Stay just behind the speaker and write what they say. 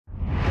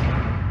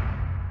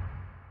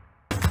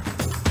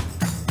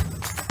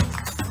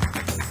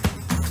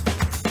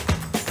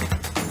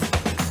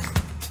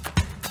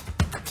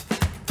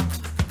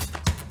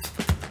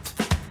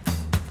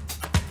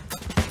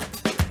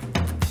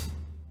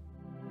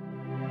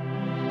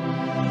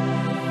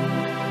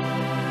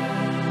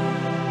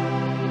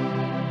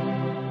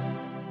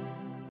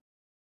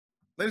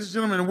Ladies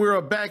and gentlemen,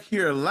 we're back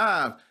here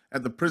live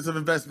at the Prince of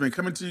Investment,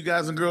 coming to you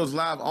guys and girls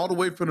live all the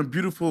way from the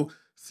beautiful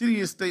city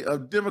and state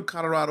of Denver,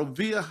 Colorado,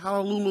 via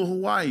Honolulu,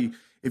 Hawaii.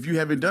 If you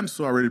haven't done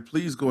so already,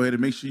 please go ahead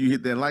and make sure you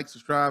hit that like,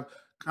 subscribe,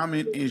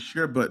 comment, and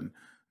share button.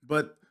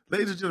 But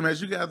ladies and gentlemen,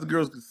 as you guys and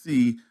girls can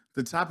see,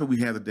 the topic we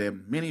have today,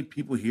 many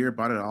people hear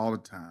about it all the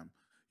time.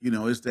 You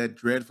know, it's that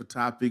dreadful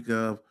topic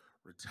of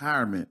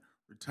retirement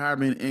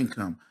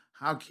income.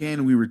 How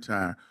can we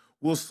retire?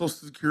 Will Social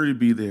Security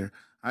be there?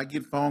 I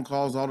get phone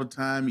calls all the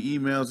time,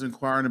 emails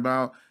inquiring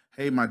about,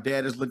 hey, my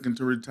dad is looking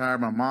to retire,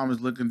 my mom is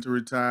looking to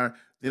retire.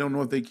 They don't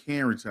know if they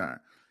can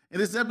retire. In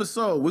this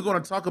episode, we're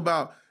going to talk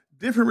about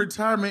different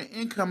retirement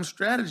income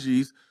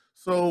strategies.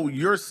 So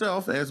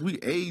yourself, as we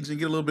age and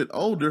get a little bit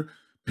older,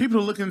 people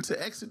are looking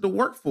to exit the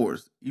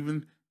workforce.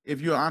 Even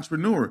if you're an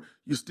entrepreneur,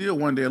 you're still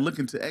one day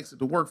looking to exit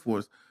the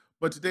workforce.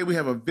 But today we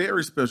have a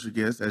very special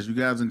guest, as you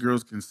guys and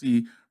girls can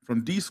see,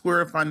 from D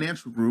Squared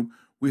Financial Group.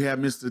 We have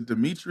Mr.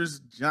 Demetrius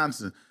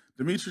Johnson.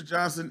 Demetrius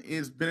Johnson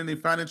has been in the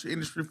financial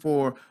industry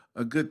for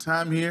a good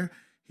time here.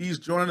 He's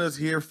joining us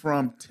here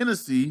from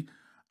Tennessee.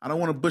 I don't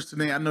want to butcher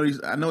the name.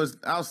 I know it's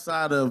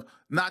outside of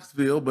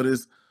Knoxville, but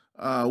it's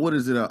what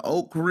is it?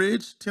 Oak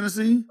Ridge,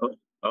 Tennessee.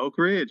 Oak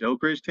Ridge,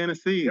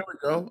 Tennessee. There we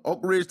go. Oak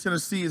Ridge,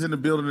 Tennessee is in the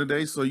building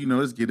today, so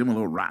let's give him a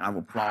little round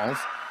of applause.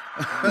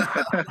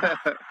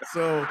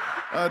 So,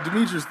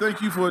 Demetrius,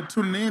 thank you for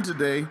tuning in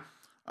today.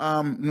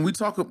 When we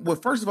talk, well,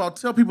 first of all,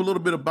 tell people a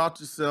little bit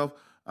about yourself.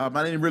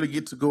 I didn't really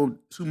get to go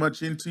too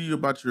much into you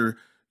about your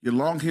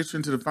long history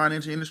into the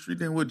financial industry.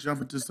 Then we'll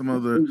jump into some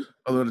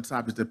other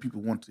topics that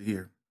people want to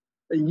hear.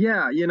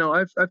 Yeah,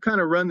 I've kind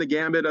of run the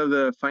gambit of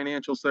the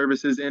financial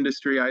services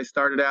industry. I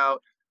started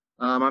out,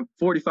 I'm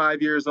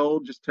 45 years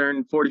old, just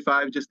turned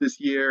 45 just this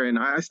year, and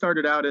I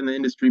started out in the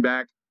industry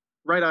back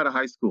right out of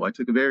high school. I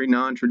took a very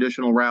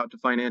non-traditional route to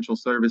financial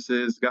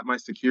services, got my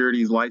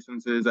securities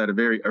licenses at a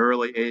very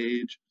early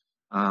age.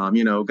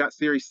 Got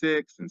Series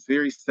 6 and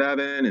Series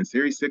 7 and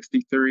Series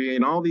 63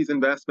 and all these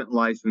investment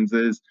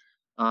licenses,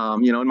 in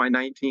my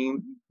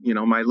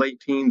my late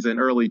teens and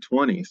early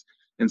 20s.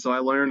 And so I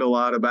learned a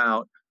lot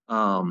about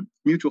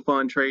mutual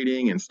fund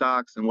trading and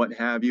stocks and what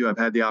have you. I've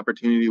had the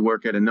opportunity to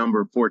work at a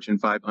number of Fortune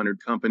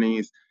 500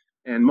 companies.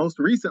 And most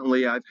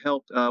recently, I've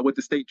helped with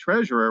the state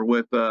treasurer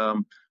with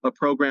a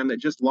program that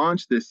just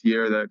launched this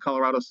year, the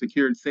Colorado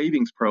Secured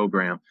Savings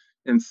Program.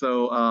 And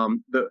so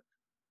the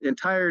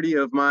entirety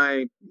of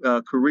my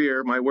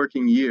career, my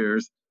working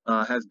years,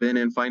 has been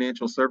in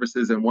financial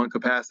services in one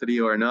capacity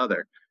or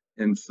another.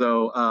 And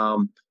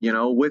so,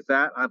 with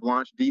that, I've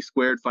launched D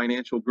Squared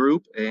Financial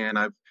Group, and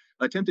I've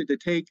attempted to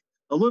take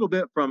a little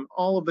bit from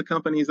all of the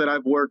companies that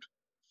I've worked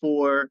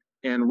for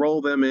and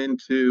roll them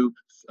into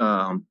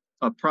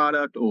a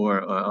product or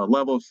a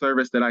level of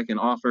service that I can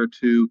offer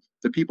to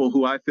the people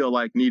who I feel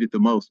like need it the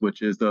most,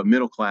 which is the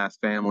middle class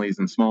families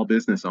and small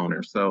business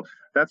owners. So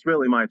that's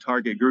really my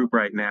target group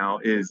right now,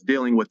 is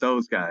dealing with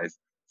those guys.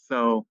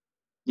 So,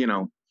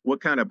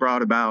 what kind of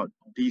brought about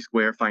D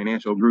Square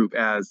Financial Group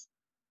as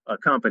a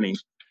company?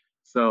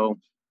 So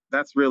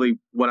that's really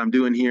what I'm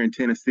doing here in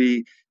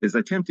Tennessee, is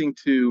attempting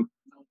to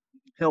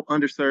help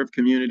underserved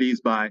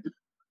communities by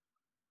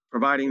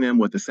providing them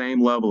with the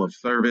same level of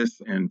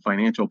service and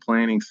financial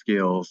planning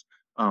skills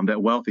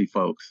that wealthy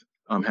folks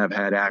have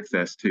had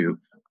access to.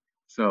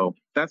 So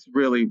that's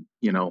really,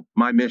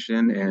 my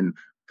mission and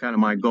kind of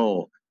my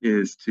goal,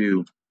 is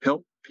to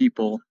help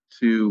people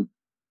to,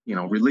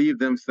 relieve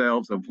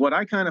themselves of what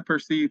I kind of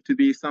perceive to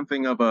be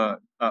something of a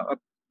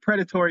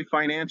predatory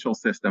financial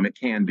system. It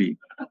can be.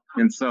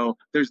 And so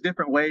there's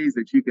different ways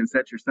that you can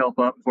set yourself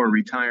up for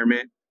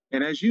retirement.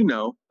 And as you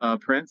know,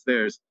 Prince,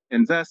 there's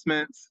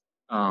investments,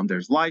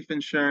 there's life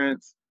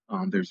insurance,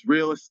 there's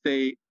real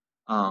estate.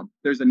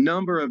 There's a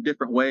number of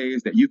different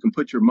ways that you can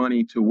put your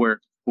money to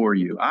work for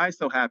you. I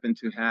so happen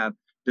to have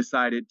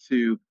decided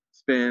to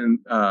spend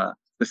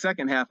the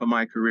second half of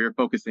my career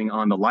focusing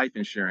on the life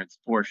insurance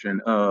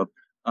portion of,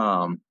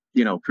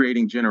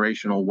 creating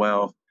generational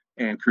wealth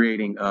and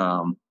creating,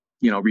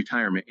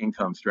 retirement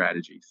income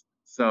strategies.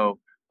 So,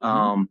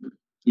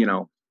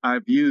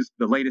 I've used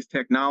the latest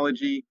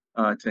technology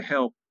to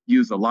help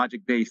use a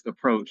logic-based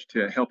approach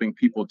to helping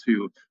people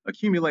to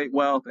accumulate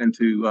wealth and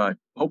to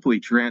hopefully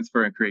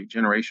transfer and create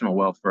generational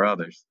wealth for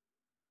others.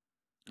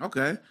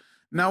 Okay.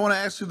 Now I want to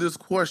ask you this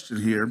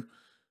question here.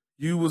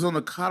 You was on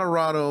the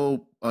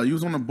Colorado, you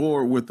was on the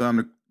board with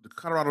the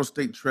Colorado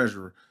State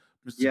Treasurer,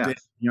 Mr. Dave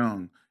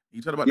Young.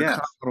 You talked about the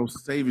Colorado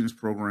Savings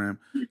Program.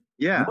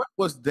 Yeah. What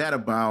was that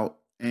about?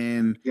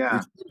 And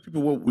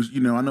people, what was, I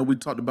know we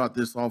talked about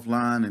this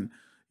offline, and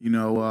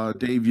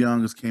Dave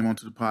Young has came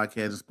onto the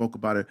podcast and spoke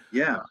about it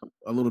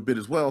a little bit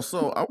as well.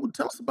 So I would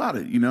tell us about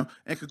it, and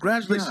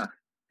congratulations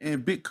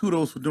and big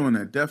kudos for doing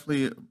that.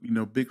 Definitely,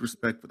 big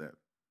respect for that.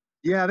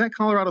 Yeah, that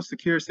Colorado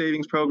Secure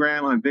Savings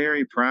Program, I'm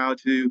very proud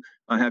to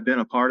have been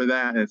a part of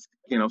that. It's,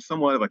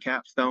 somewhat of a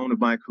capstone of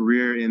my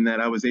career, in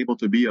that I was able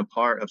to be a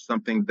part of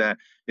something that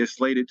is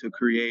slated to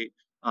create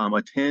a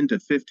 $10 to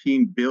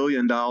 $15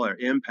 billion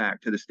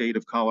impact to the state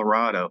of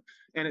Colorado.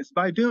 And it's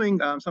by doing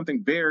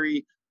something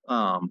very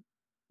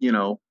you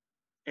know,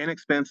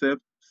 inexpensive,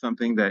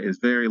 something that is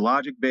very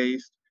logic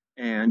based,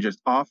 and just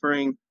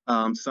offering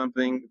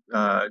something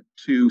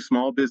to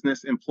small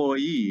business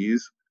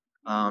employees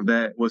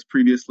that was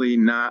previously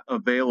not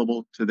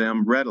available to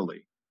them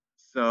readily.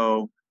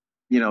 So,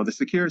 the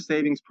Secure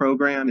Savings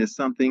Program is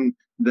something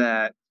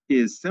that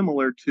is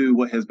similar to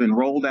what has been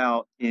rolled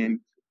out in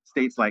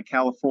states like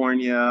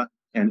California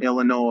and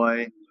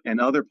Illinois and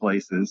other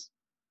places.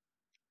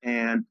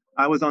 And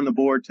I was on the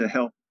board to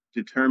help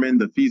determine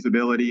the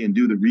feasibility and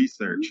do the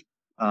research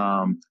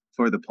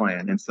for the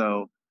plan. And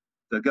so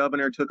the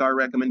governor took our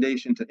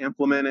recommendation to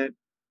implement it.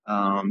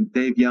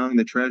 Dave Young,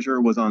 the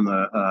treasurer, was on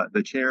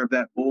the chair of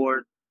that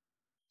board,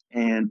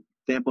 and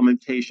the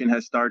implementation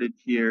has started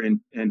here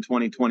in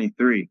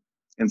 2023.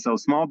 And so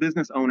small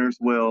business owners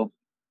will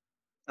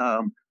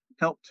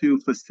help to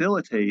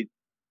facilitate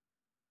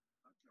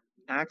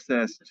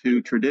access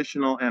to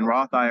traditional and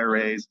Roth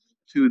IRAs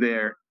to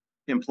their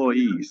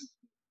employees.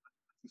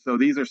 So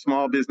these are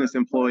small business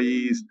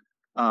employees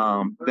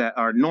that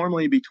are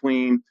normally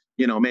between,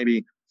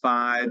 maybe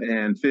 5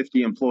 and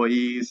 50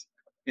 employees.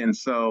 And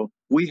so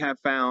we have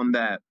found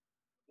that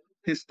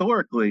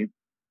historically,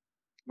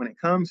 when it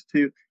comes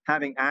to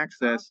having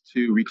access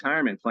to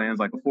retirement plans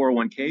like a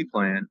 401k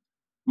plan,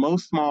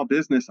 most small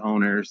business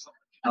owners,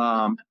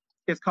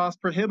 it's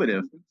cost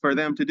prohibitive for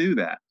them to do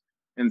that.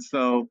 And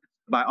so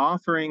by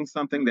offering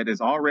something that is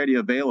already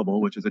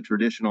available, which is a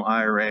traditional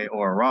IRA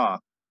or a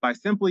Roth, by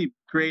simply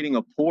creating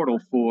a portal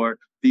for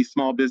these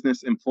small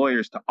business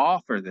employers to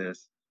offer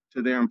this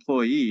to their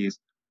employees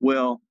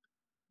will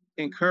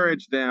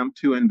encourage them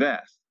to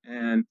invest.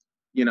 And,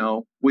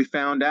 we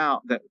found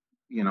out that,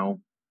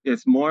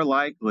 it's more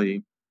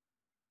likely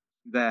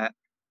that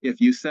if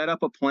you set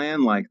up a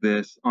plan like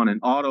this on an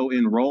auto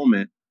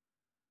enrollment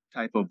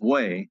type of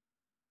way,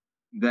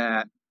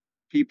 that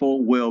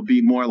people will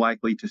be more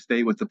likely to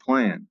stay with the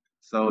plan.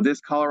 So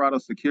this Colorado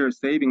Secure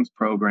Savings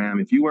Program,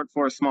 if you work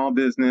for a small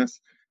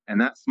business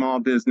and that small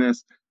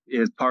business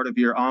is part of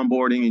your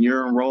onboarding and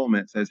your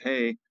enrollment says,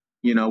 hey,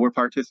 we're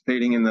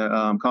participating in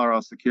the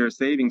Colorado Secure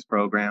Savings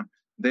Program,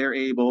 they're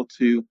able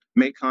to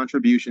make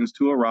contributions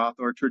to a Roth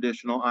or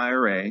traditional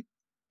IRA.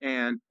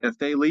 And if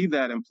they leave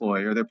that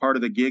employer, they're part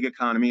of the gig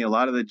economy. A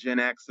lot of the Gen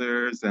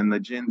Xers and the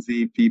Gen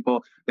Z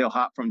people, they'll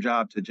hop from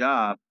job to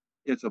job.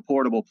 It's a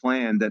portable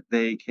plan that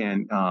they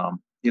can,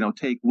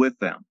 take with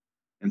them.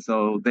 And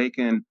so they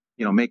can,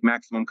 make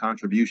maximum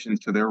contributions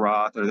to their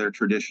Roth or their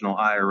traditional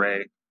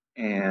IRA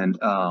and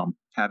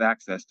have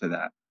access to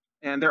that.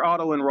 And they're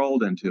auto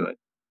enrolled into it.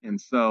 And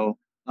so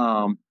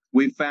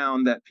we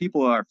found that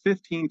people are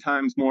 15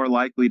 times more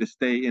likely to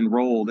stay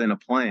enrolled in a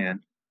plan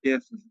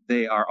if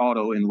they are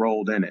auto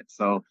enrolled in it.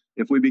 So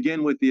if we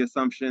begin with the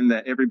assumption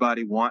that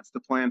everybody wants to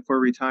plan for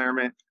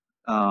retirement,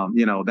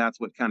 that's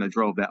what kind of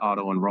drove that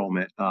auto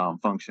enrollment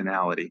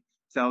functionality.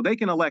 So they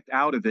can elect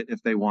out of it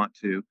if they want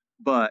to,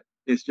 but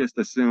it's just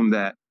assumed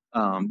that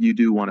you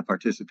do want to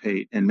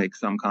participate and make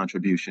some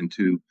contribution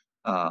to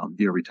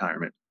your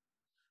retirement.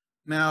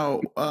 Now,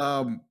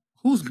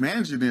 who's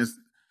managing this?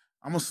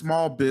 I'm a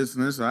small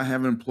business. I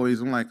have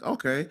employees. I'm like,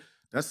 okay,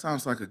 that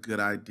sounds like a good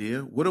idea.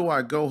 Where do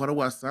I go? How do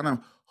I sign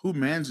up? Who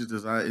manages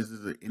this? Is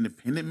it an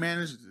independent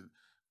manager? Is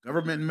it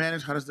government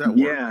managed? How does that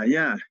work?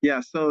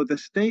 Yeah. So the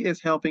state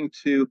is helping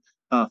to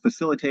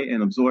facilitate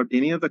and absorb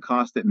any of the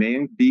costs that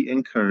may be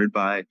incurred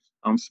by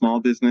small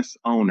business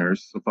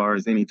owners, so far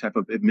as any type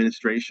of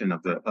administration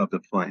of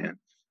the plan,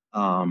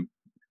 or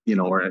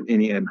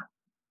any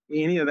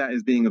of that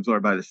is being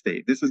absorbed by the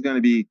state. This is going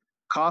to be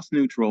cost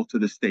neutral to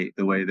the state,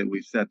 the way that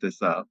we've set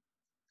this up.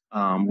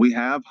 We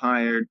have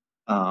hired,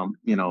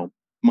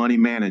 money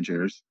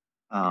managers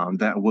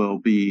that will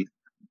be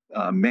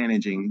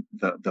managing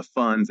the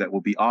funds that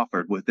will be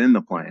offered within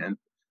the plan.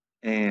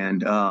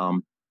 And,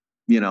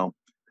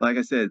 like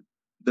I said,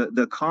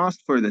 the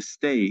cost for the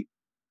state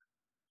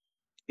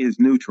is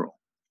neutral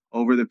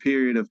over the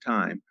period of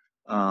time.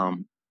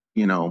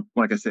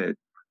 Like I said,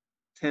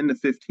 10 to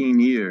 15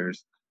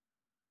 years,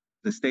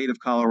 the state of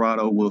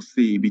Colorado will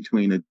see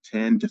between a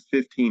 10 to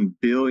 $15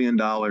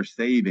 billion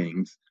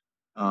savings.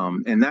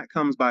 And that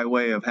comes by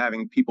way of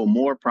having people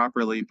more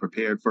properly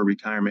prepared for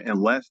retirement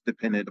and less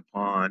dependent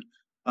upon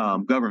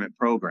government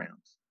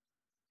programs.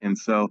 And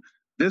so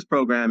this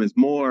program is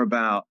more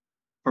about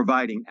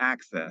providing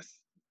access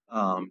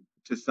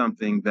to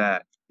something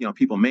that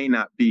people may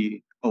not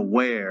be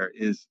aware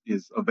is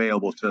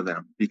available to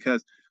them.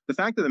 Because the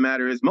fact of the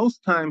matter is,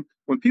 most time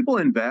when people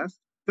invest,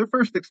 their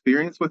first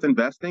experience with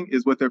investing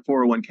is with their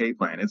 401k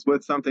plan. It's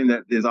with something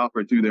that is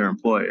offered through their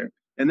employer.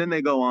 And then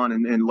they go on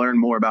and learn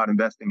more about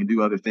investing and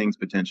do other things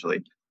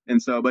potentially.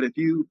 And so, but if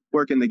you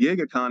work in the gig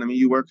economy,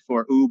 you work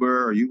for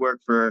Uber or you work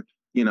for,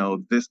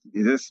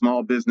 this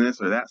small business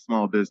or that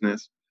small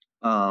business,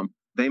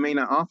 they may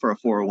not offer a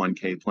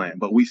 401k plan,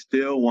 but we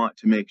still want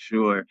to make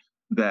sure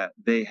that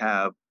they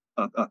have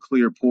a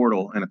clear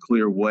portal and a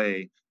clear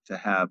way to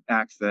have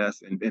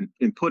access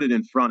and put it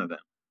in front of them.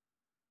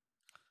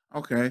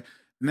 Okay.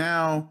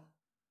 Now,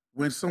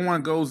 when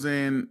someone goes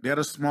in, they're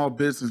a small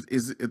business.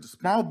 Is the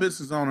small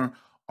business owner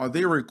are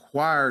they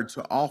required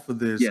to offer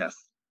this?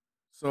 Yes.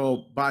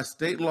 So by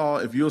state law,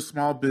 if you're a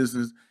small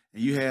business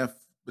and you have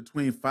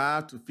between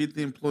 5 to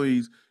 50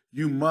 employees,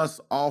 you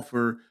must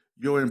offer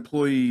your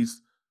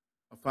employees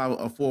a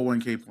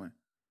 401k plan.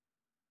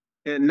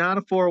 And not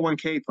a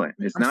 401k plan.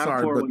 It's I'm not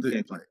a sorry, but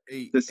 401k plan.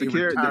 a The a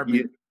secure the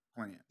retirement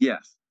plan.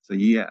 Yes. So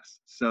yes.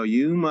 So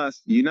you're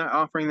not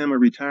offering them a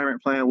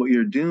retirement plan. What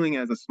you're doing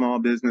as a small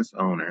business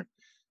owner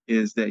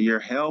is that you're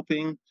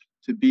helping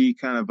to be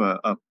kind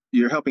of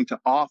you're helping to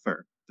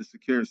offer the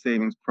secure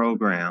savings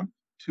program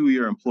to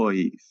your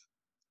employees.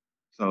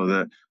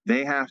 So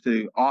they have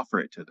to offer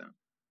it to them.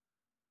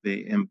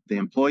 The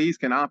employees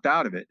can opt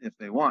out of it if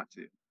they want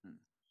to.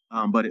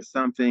 But it's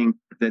something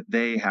that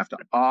they have to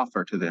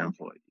offer to their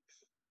employees.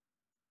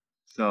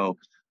 So,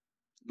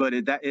 but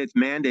it's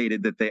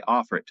mandated that they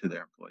offer it to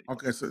their employees.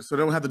 Okay, so they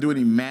don't have to do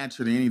any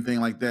matching or anything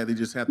like that. They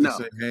just have to No.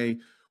 say, hey,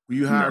 when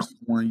you hire No.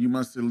 someone, you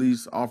must at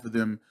least offer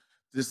them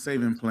this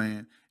saving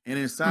plan. And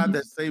inside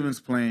that savings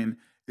plan,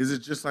 is it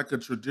just like a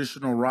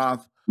traditional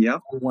Roth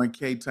Yep.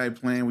 401k type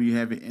plan where you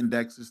have your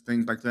indexes,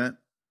 things like that?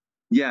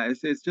 Yeah,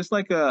 it's just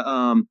like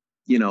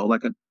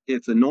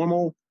it's a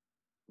normal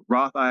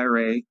Roth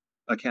IRA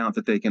account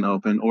that they can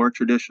open, or a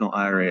traditional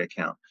IRA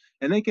account.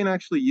 And they can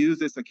actually use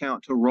this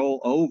account to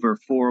roll over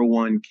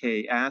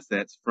 401k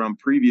assets from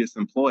previous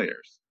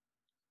employers.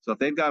 So if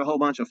they've got a whole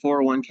bunch of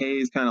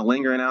 401ks kind of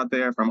lingering out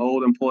there from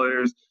old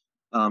employers,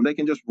 they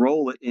can just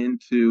roll it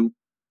into,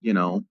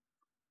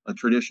 a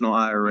traditional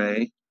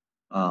IRA,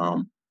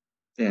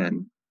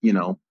 and,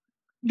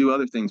 do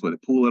other things with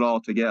it, pool it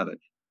all together,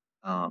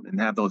 and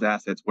have those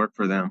assets work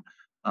for them,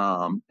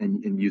 and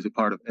use it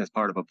as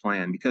part of a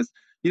plan, because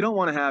you don't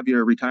want to have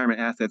your retirement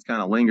assets kind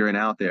of lingering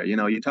out there.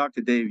 You talk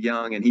to Dave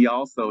Young, and he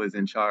also is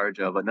in charge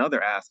of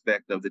another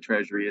aspect of the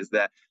Treasury, is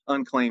that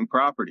unclaimed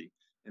property.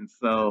 And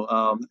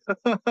so,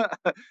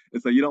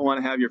 and so you don't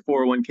want to have your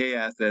 401k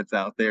assets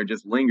out there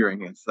just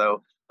lingering. And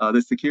so,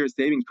 the Secure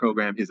Savings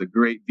Program is a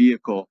great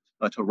vehicle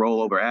to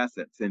roll over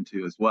assets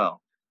into as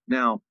well.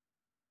 Now,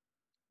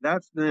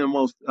 that's the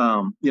most,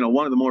 one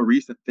of the more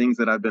recent things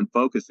that I've been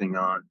focusing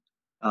on.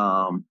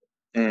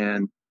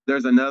 And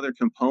there's another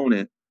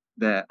component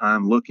that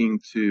I'm looking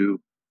to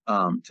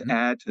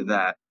add to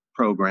that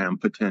program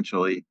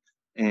potentially.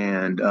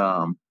 And,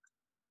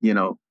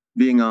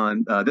 being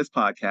on this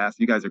podcast,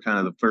 you guys are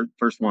kind of the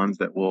first ones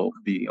that will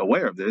be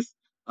aware of this.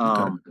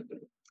 Okay.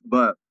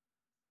 But,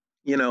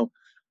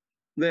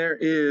 there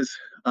is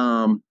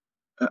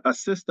a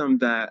system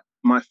that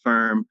my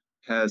firm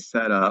has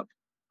set up,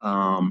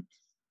 and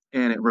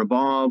it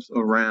revolves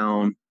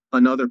around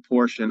another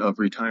portion of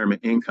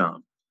retirement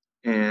income.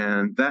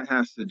 And that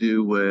has to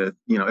do with,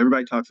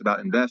 everybody talks about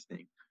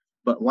investing,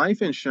 but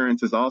life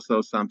insurance is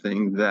also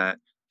something that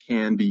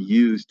can be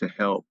used to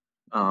help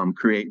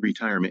create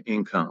retirement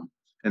income.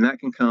 And that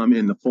can come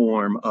in the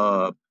form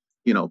of,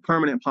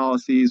 permanent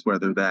policies,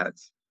 whether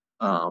that's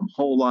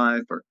whole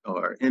life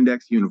or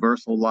index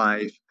universal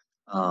life.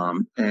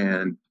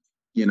 And,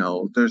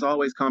 there's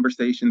always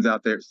conversations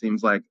out there, it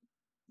seems like,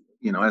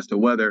 as to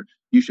whether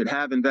you should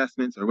have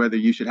investments or whether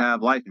you should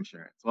have life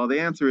insurance. Well, the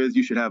answer is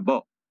you should have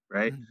both,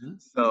 right? Mm-hmm.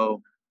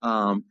 So,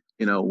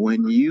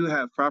 when you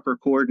have proper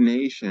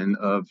coordination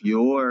of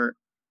your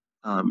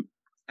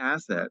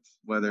assets,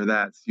 whether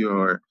that's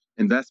your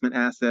investment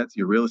assets,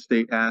 your real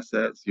estate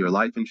assets, your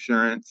life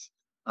insurance,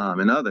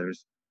 and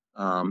others.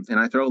 And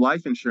I throw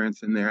life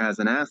insurance in there as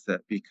an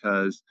asset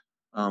because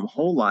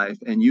whole life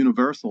and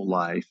universal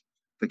life,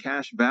 the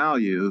cash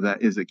value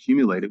that is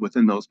accumulated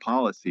within those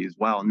policies,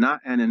 while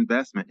not an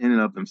investment in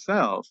and of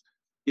themselves,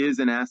 is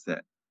an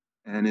asset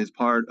and is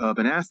part of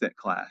an asset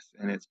class,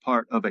 and it's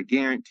part of a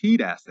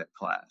guaranteed asset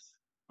class.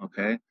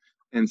 Okay.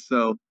 And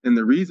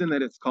the reason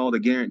that it's called a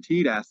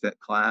guaranteed asset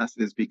class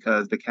is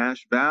because the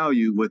cash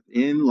value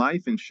within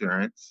life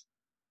insurance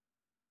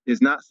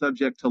is not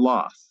subject to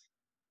loss.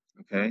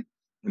 Okay.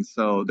 And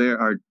so there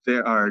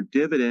are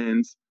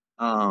dividends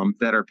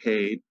that are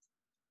paid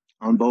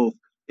on both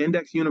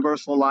index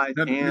universal life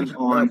and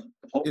on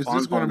is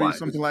this going to be life.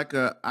 something like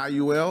a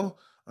IUL,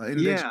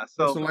 index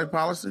universal life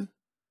policy?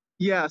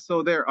 Yeah,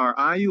 so there are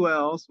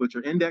IULs, which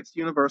are indexed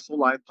universal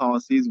life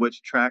policies,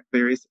 which track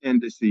various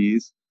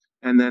indices.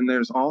 And then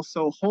there's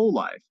also whole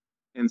life.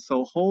 And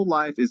so whole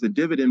life is a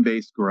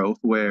dividend-based growth,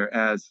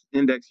 whereas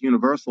index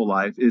universal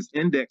life is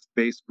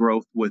index-based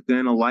growth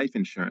within a life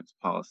insurance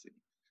policy.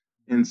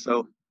 And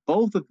so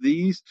both of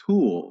these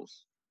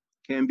tools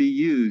can be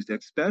used,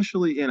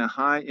 especially in a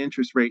high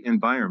interest rate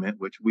environment,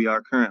 which we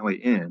are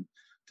currently in,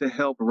 to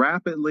help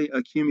rapidly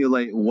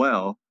accumulate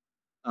wealth,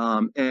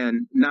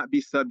 and not be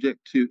subject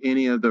to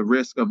any of the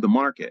risk of the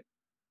market.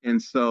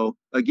 And so,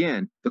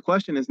 again, the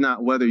question is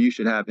not whether you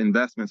should have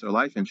investments or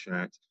life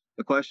insurance.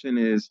 The question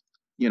is,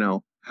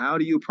 how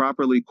do you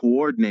properly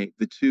coordinate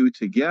the two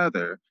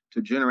together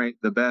to generate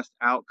the best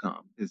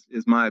outcome,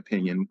 is my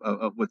opinion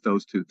with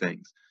those two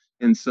things.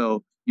 And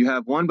so you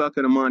have one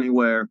bucket of money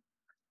where,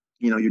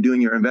 you're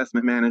doing your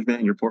investment management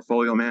and your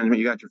portfolio management,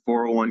 you got your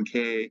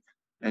 401k,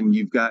 and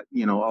you've got,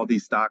 all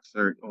these stocks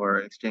or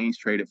exchange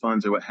traded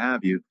funds or what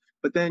have you.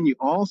 but then you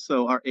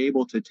also are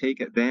able to take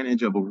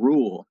advantage of a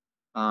rule.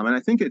 And I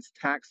think it's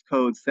tax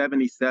code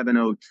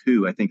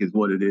 7702, I think is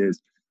what it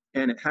is.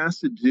 And it has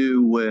to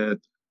do with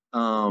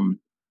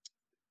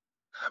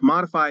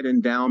modified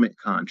endowment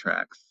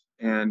contracts.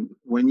 And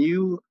when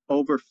you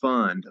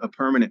overfund a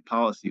permanent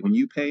policy, when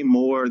you pay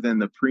more than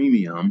the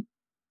premium,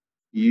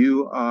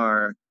 you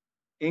are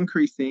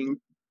increasing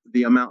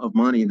the amount of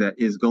money that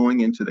is going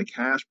into the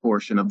cash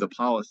portion of the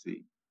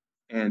policy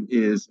and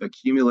is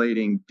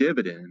accumulating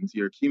dividends.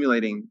 You're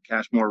accumulating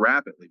cash more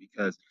rapidly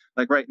because,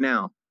 like right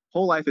now,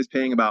 whole life is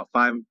paying about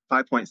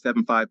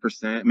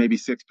 5.75%, maybe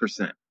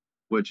 6%,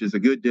 which is a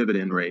good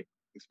dividend rate,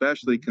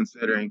 especially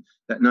considering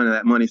that none of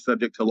that money is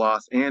subject to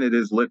loss and it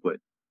is liquid.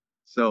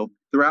 So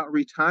throughout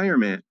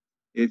retirement,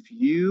 if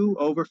you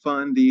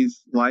overfund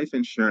these life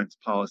insurance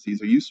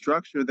policies or you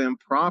structure them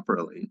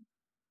properly,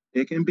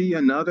 it can be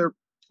another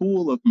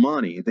pool of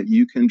money that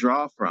you can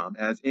draw from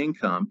as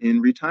income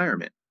in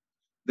retirement.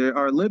 There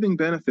are living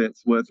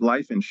benefits with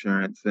life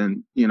insurance,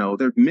 and there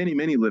are many,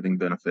 many living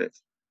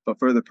benefits. But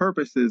for the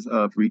purposes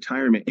of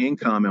retirement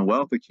income and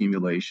wealth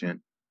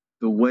accumulation,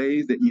 the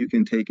ways that you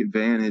can take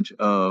advantage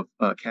of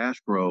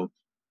cash growth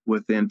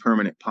within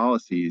permanent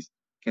policies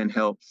can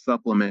help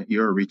supplement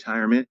your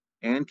retirement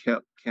and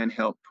can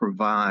help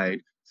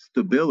provide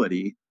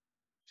stability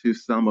to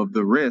some of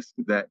the risk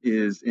that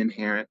is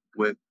inherent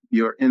with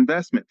your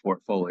investment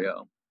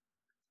portfolio.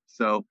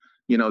 So,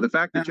 the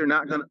fact that you're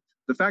not going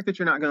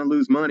to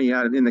lose money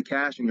out in the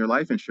cash in your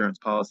life insurance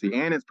policy,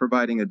 and it's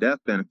providing a death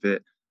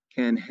benefit,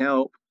 can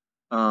help,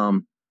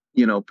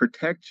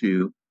 protect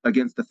you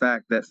against the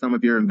fact that some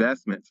of your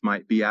investments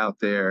might be out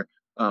there,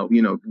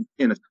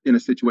 in a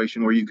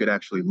situation where you could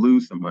actually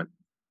lose some money.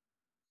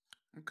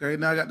 Okay,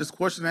 now I got this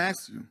question to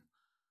ask you.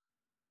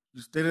 You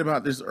stated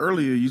about this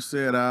earlier. You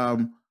said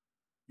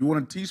you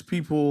want to teach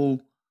people,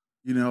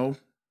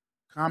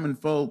 common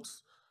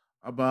folks,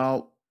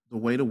 about the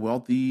way the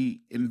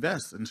wealthy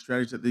invest and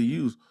strategies that they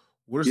use.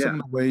 What are some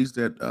of the ways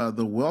that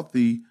the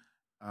wealthy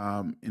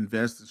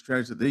invest and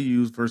strategies that they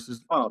use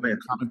versus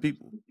common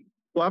people?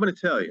 Well, I'm going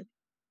to tell you.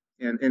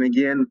 And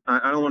again,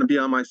 I don't want to be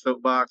on my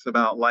soapbox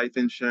about life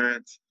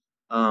insurance,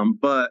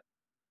 but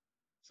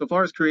so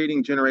far as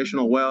creating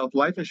generational wealth,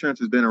 life insurance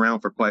has been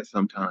around for quite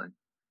some time.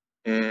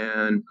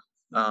 And,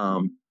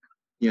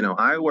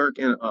 I work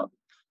in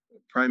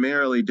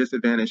primarily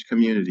disadvantaged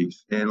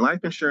communities, and life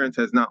insurance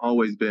has not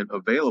always been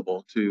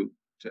available to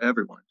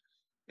everyone.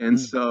 And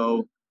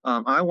so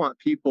I want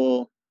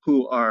people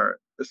who are,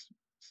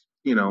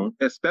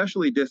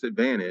 especially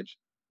disadvantaged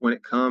when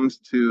it comes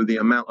to the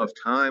amount of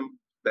time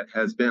that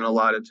has been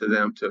allotted to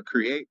them to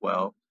create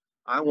wealth.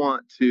 I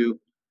want to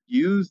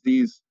use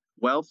these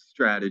wealth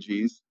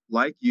strategies,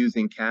 like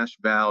using cash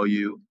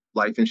value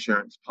life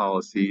insurance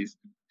policies,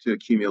 to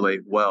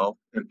accumulate wealth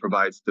and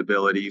provide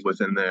stability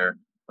within their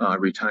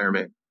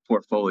retirement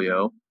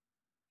portfolio,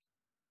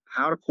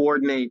 how to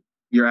coordinate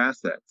your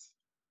assets,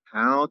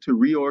 how to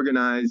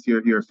reorganize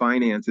your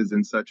finances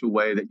in such a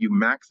way that you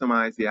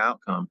maximize the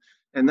outcome.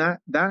 And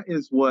that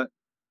is what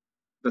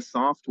the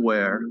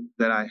software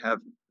that I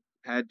have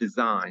had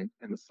designed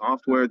and the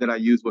software that I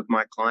use with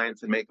my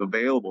clients and make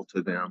available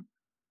to them,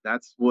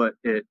 that's what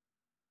it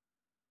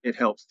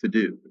helps to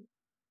do.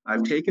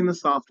 I've taken the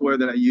software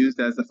that I used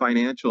as a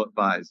financial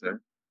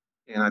advisor,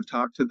 and I've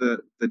talked to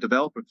the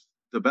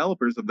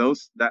developers of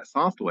that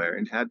software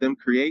and had them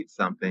create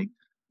something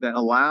that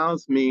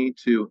allows me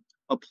to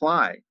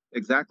apply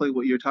exactly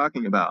what you're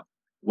talking about,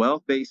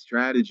 wealth-based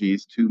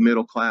strategies to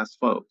middle-class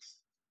folks.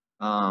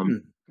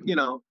 And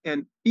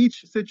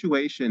each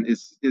situation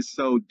is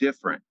so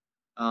different.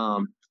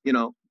 And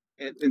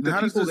how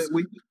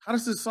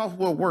does this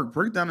software work?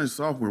 Break down this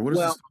software. What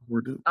does this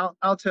software do?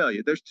 I'll tell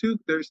you. There's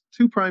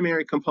two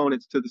primary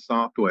components to the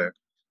software.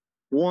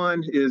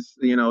 One is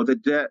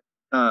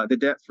the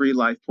debt-free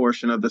life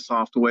portion of the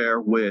software,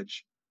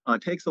 which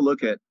takes a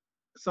look at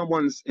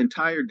someone's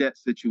entire debt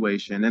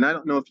situation. And I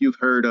don't know if you've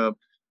heard of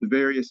the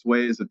various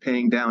ways of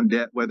paying down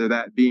debt, whether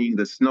that being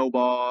the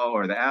snowball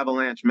or the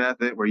avalanche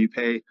method, where you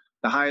pay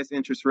the highest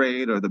interest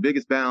rate or the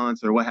biggest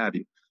balance or what have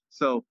you.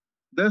 So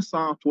this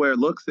software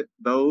looks at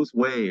those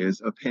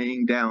ways of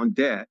paying down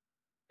debt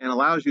and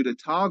allows you to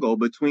toggle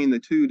between the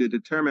two to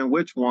determine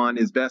which one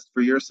is best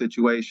for your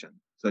situation.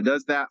 So it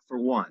does that for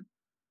one.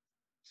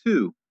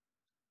 Two,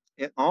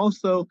 it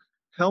also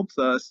helps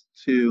us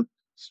to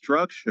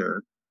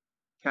structure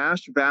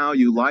cash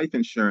value life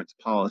insurance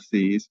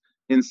policies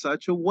in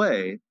such a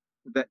way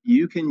that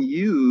you can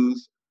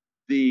use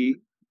the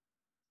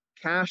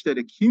cash that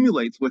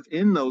accumulates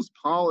within those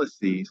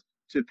policies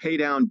to pay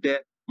down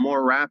debt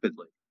more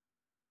rapidly.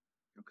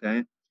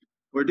 Okay,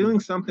 we're doing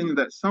something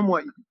that's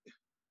somewhat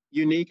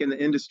unique in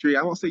the industry.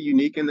 I won't say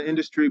unique in the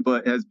industry,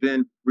 but has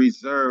been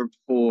reserved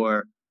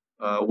for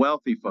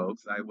wealthy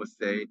folks, I would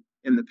say,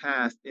 in the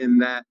past, in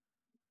that,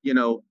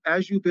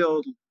 as you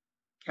build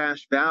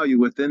cash value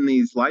within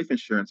these life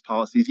insurance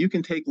policies, you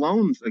can take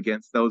loans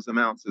against those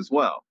amounts as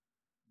well.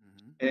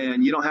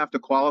 And you don't have to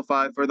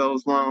qualify for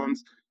those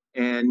loans,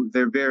 and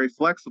they're very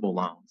flexible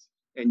loans.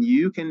 And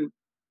you can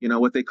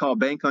what they call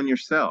bank on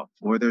yourself,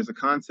 or there's a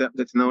concept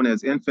that's known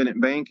as infinite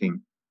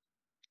banking.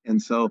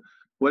 And so,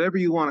 whatever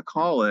you want to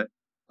call it,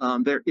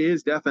 there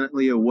is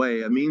definitely a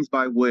way, a means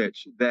by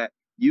which that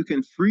you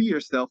can free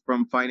yourself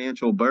from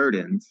financial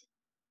burdens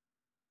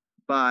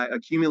by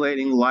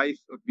accumulating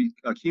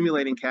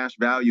cash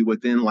value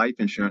within life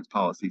insurance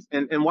policies.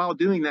 And while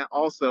doing that,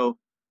 also, I want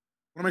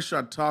to make sure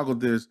I toggle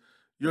this.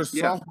 Your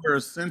yeah, software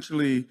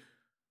essentially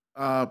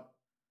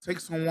take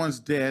someone's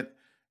debt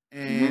hmm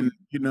and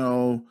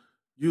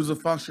use a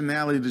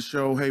functionality to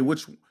show, hey,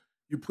 which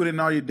you put in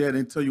all your debt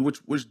and tell you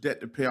which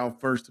debt to pay off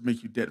first to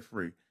make you debt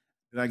free.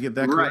 Did I get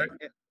that right,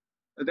 correct?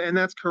 and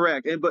that's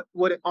correct. But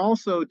what it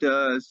also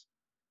does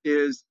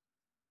is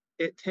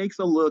it takes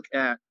a look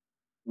at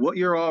what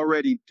you're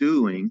already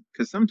doing,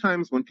 because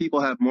sometimes when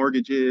people have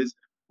mortgages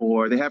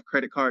or they have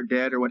credit card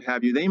debt or what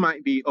have you, they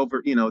might be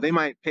over, they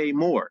might pay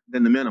more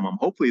than the minimum.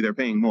 Hopefully they're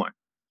paying more.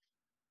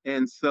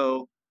 And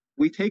so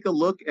we take a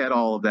look at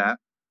all of that,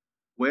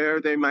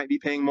 where they might be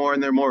paying more in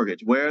their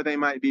mortgage, where they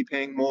might be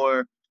paying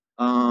more,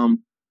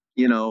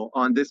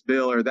 on this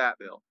bill or that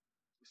bill,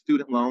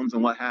 student loans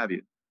and what have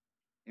you.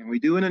 And we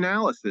do an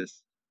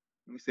analysis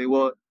and we say,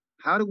 well,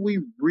 how do we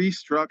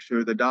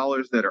restructure the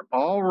dollars that are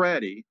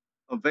already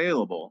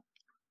available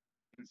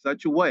in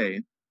such a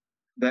way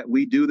that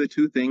we do the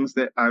two things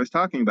that I was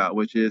talking about,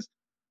 which is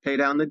pay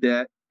down the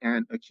debt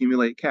and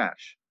accumulate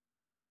cash.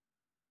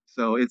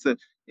 So it's the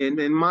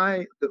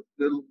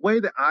way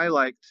that I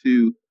like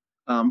to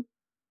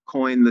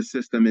coin the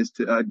system is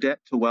to a debt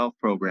to wealth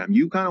program.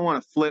 You kind of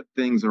want to flip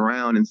things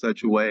around in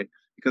such a way,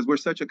 because we're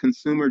such a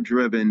consumer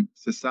driven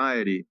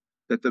society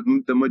that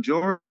the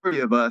majority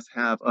of us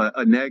have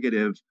a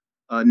negative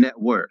net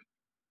worth.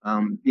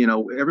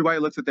 Everybody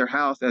looks at their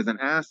house as an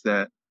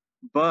asset,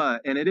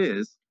 and it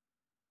is.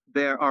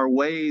 There are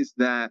ways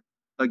that,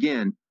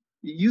 again,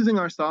 using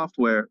our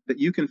software, that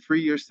you can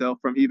free yourself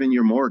from even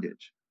your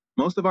mortgage.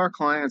 Most of our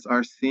clients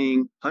are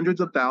seeing hundreds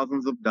of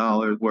thousands of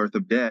dollars worth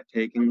of debt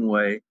taken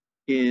away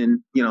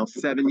in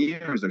 7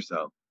 years or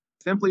so,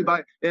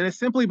 it's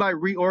simply by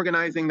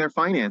reorganizing their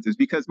finances,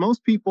 because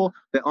most people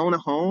that own a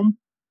home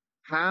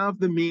have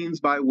the means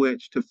by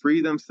which to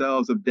free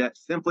themselves of debt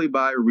simply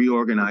by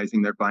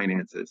reorganizing their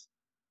finances.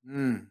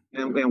 And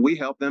we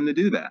help them to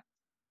do that.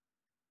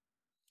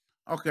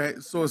 Okay,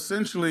 so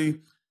essentially,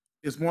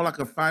 it's more like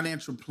a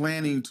financial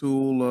planning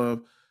tool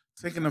of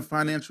taking a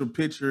financial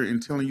picture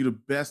and telling you the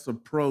best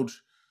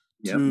approach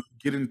Yep. to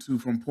getting to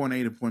from point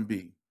A to point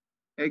B.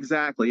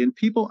 Exactly. And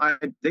people,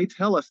 they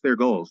tell us their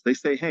goals. They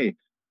say, hey,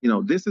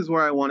 this is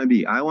where I want to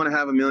be. I want to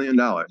have $1 million.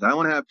 I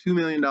want to have $2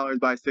 million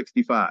by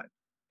 65.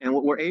 And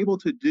what we're able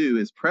to do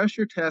is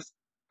pressure test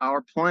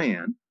our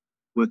plan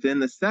within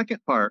the second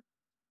part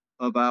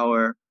of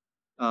our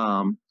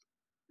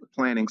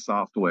planning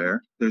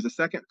software. There's a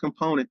second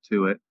component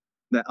to it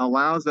that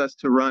allows us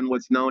to run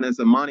what's known as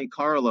a Monte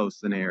Carlo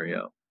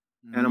scenario.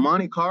 And a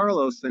Monte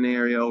Carlo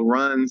scenario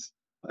runs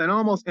an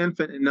almost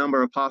infinite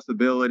number of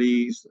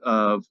possibilities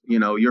of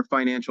your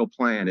financial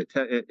plan.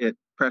 It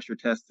pressure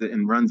tests it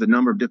and runs a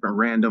number of different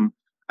random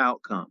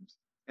outcomes,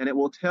 and it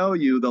will tell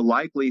you the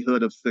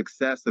likelihood of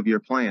success of your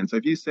plan. So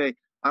if you say,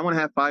 I want to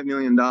have $5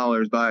 million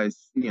by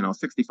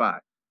 65,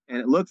 and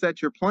it looks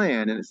at your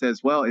plan and it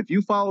says, well, if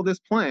you follow this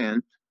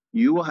plan,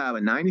 you will have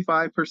a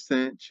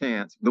 95%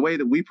 chance. The way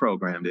that we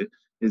programmed it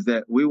is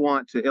that we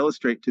want to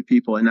illustrate to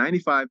people a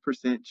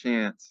 95%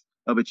 chance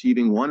of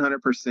achieving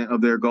 100%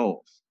 of their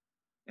goals.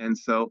 And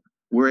so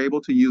we're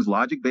able to use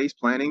logic-based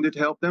planning to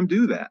help them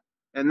do that.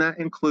 And that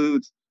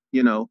includes,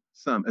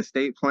 some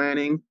estate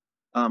planning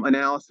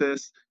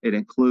analysis. It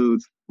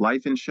includes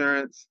life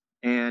insurance,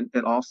 and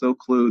it also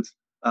includes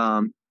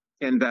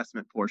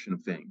investment portion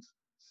of things.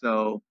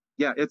 So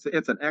yeah, it's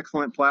an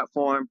excellent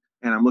platform,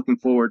 and I'm looking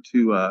forward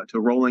to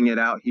rolling it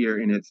out here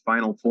in its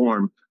final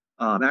form,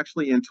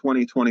 actually in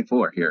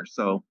 2024 here.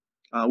 So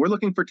we're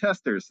looking for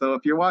testers. So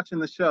if you're watching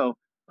the show,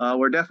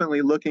 we're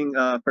definitely looking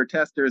for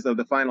testers of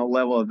the final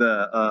level of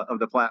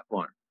the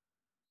platform.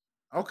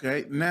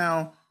 Okay,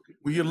 now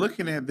when you're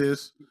looking at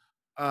this,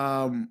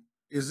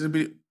 is it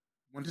be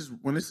when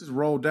this is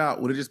rolled out?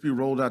 Would it just be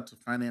rolled out to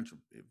financial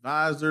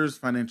advisors,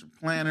 financial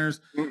planners,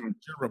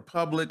 general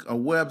public, a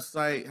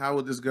website? How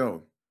would this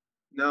go?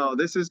 No,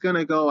 this is going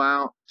to go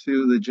out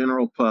to the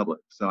general public.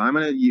 So I'm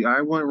going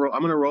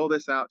to roll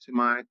this out to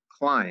my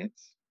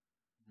clients.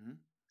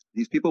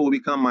 These people will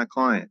become my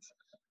clients.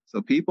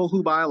 So people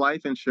who buy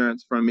life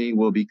insurance from me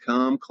will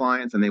become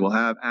clients, and they will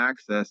have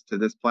access to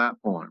this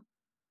platform.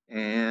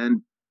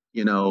 And,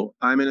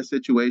 I'm in a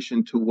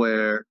situation to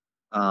where,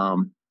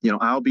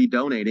 I'll be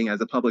donating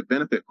as a public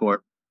benefit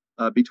corp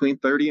between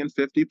 30 and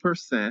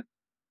 50%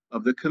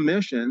 of the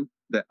commission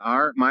that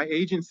my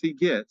agency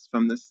gets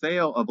from the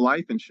sale of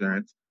life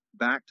insurance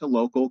back to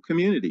local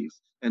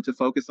communities, and to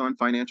focus on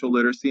financial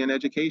literacy and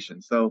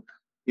education. So,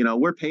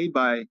 I'm paid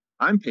by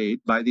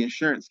the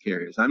insurance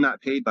carriers. I'm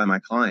not paid by my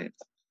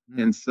clients.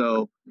 And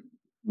so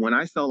when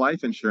I sell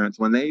life insurance,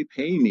 when they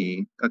pay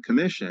me a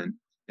commission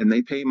and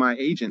they pay my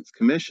agents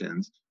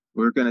commissions,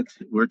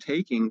 we're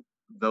taking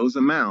those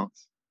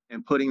amounts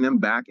and putting them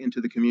back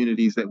into the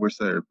communities that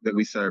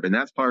we serve. And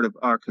that's part of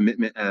our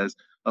commitment as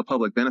a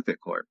public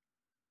benefit corp.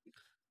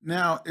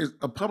 Now, is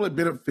a public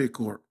benefit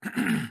corp.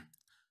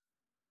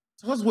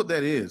 Tell us what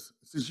that is,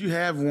 since you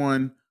have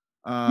one.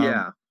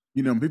 Yeah,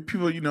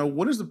 People,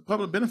 what is a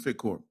public benefit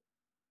corp?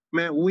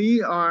 man,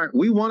 we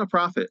want a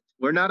profit.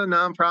 We're not a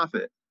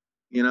nonprofit.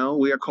 We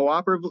are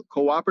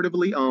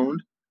cooperatively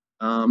owned,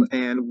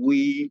 and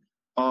we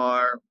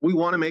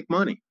want to make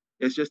money.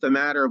 It's just a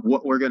matter of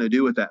what we're going to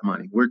do with that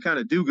money. We're kind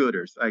of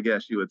do-gooders, I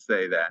guess you would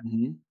say that.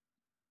 Mm-hmm.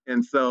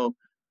 And so,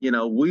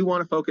 we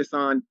want to focus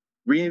on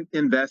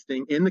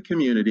reinvesting in the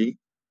community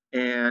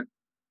and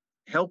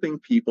helping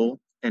people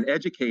and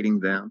educating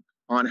them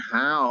on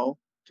how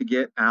to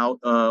get out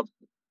of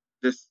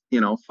this,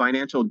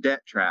 financial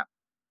debt trap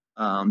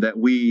that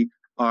we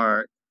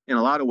are, in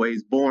a lot of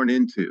ways, born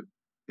into.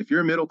 If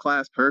you're a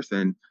middle-class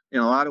person, in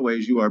a lot of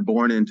ways, you are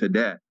born into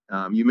debt.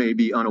 You may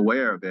be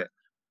unaware of it,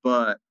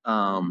 but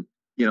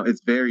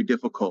it's very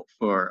difficult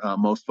for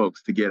most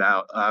folks to get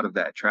out of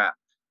that trap.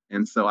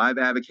 And so I've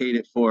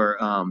advocated for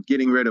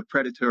getting rid of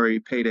predatory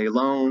payday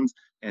loans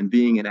and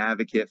being an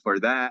advocate for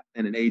that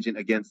and an agent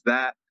against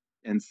that.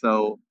 And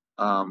so,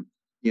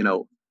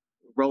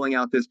 rolling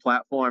out this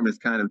platform is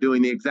kind of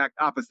doing the exact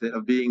opposite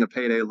of being a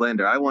payday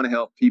lender. I want to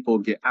help people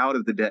get out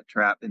of the debt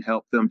trap and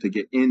help them to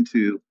get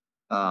into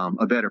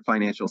a better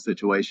financial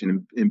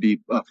situation and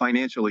be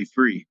financially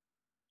free.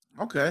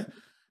 Okay.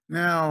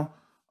 Now,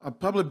 a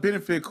public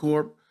benefit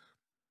corp,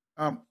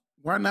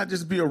 why not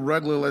just be a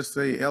regular, let's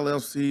say,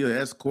 LLC or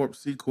S Corp,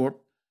 C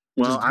Corp?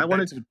 Well, I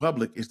wanted to the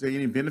public. Is there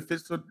any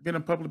benefits to being a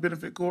public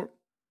benefit corp?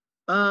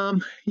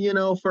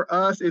 For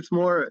us, it's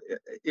more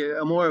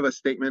of a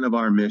statement of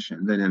our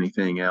mission than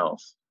anything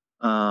else.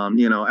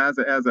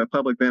 As a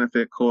public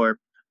benefit corp,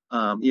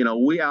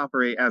 we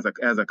operate as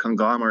a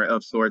conglomerate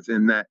of sorts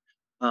in that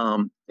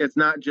it's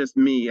not just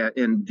me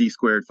in D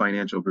Squared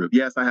Financial Group.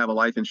 Yes, I have a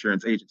life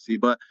insurance agency,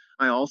 but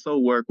I also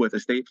work with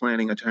estate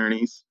planning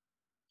attorneys,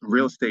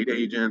 real estate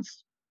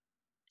agents,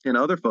 and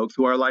other folks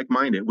who are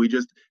like-minded. We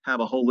just have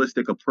a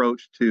holistic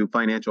approach to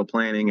financial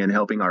planning and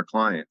helping our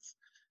clients.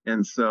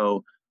 And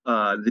so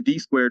the D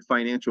Squared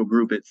Financial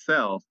Group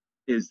itself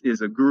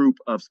is a group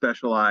of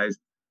specialized,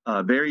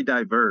 very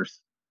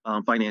diverse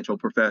financial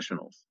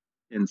professionals.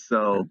 And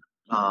so,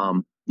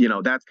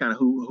 that's kind of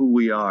who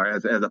we are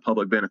as a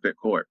public benefit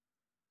corp.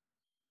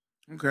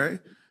 Okay.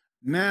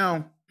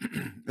 Now,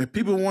 if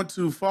people want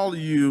to follow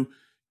you,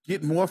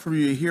 get more from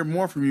you, hear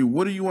more from you,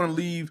 what do you want to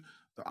leave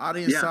the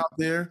audience out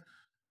there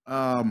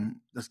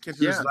that's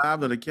catching this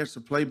live, or they catch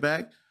the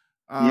playback?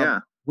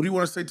 What do you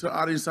want to say to the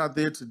audience out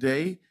there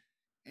today?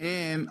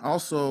 And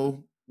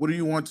also, what do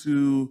you want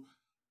to,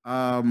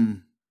 how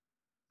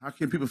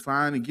can people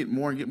find and get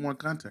more in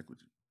contact with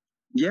you?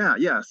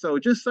 Yeah. So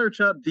just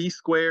search up D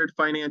Squared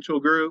Financial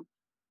Group.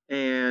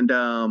 And,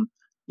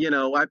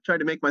 I've tried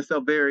to make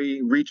myself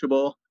very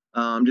reachable.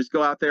 Just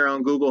go out there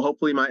on Google.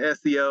 Hopefully my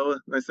SEO,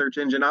 my search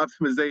engine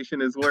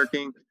optimization is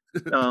working.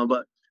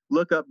 But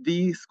look up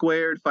D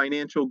Squared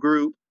Financial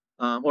Group,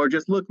 or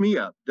just look me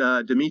up,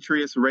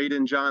 Demetrius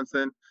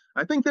Johnson.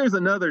 I think there's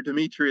another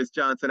Demetrius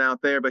Johnson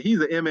out there, but he's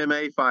an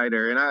MMA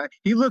fighter, and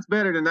he looks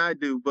better than I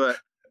do, but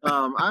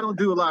I don't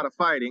do a lot of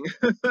fighting.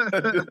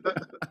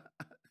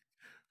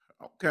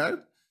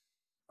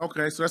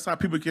 Okay. So that's how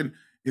people can.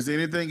 Is there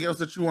anything else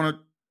that you want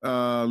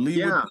to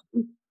leave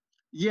with?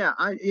 Yeah.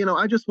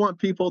 I just want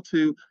people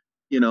to,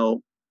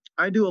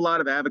 I do a lot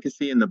of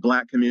advocacy in the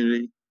Black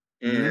community.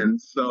 And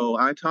so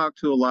I talk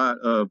to a lot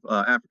of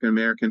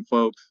African-American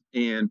folks,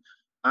 and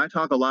I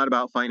talk a lot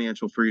about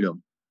financial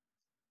freedom.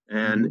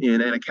 And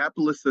in a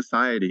capitalist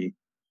society,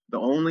 the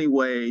only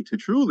way to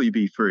truly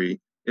be free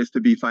is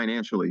to be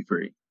financially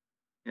free.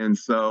 And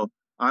so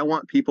I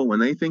want people, when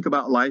they think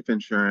about life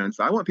insurance,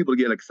 I want people to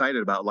get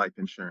excited about life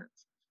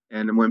insurance.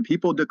 And when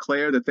people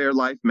declare that their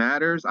life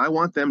matters, I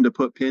want them to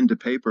put pen to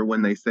paper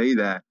when they say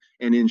that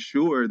and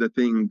ensure the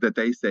thing that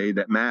they say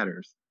that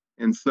matters.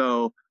 And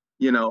so,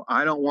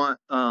 I don't want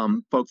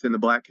folks in the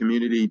Black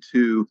community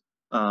to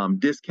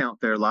discount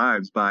their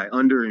lives by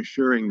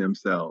underinsuring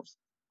themselves.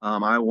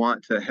 I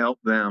want to help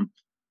them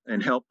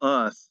and help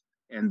us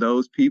and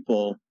those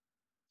people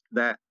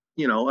that,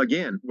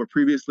 again, were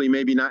previously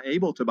maybe not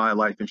able to buy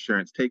life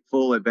insurance, take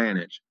full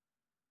advantage.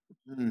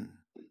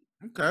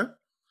 Okay.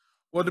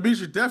 Well,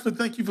 Demetrius, definitely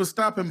thank you for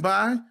stopping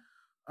by.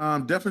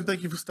 Definitely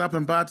thank you for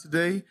stopping by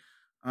today.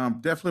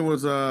 Definitely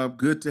was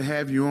good to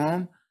have you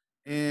on.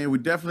 And we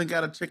definitely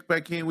got to check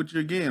back in with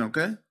you again,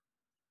 okay?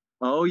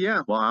 Oh,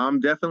 yeah. Well, I'm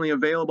definitely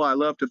available. I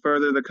love to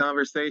further the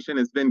conversation.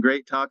 It's been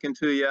great talking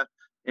to you.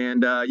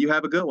 And you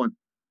have a good one.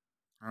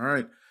 All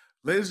right.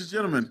 Ladies and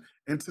gentlemen,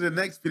 into the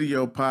next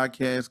video,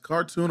 podcast,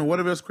 cartoon, or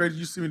whatever else crazy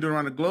you see me doing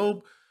around the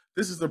globe,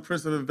 this is the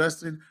Prince of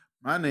Investing.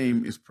 My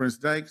name is Prince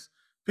Dykes.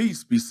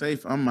 Peace, be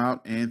safe, I'm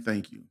out, and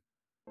thank you.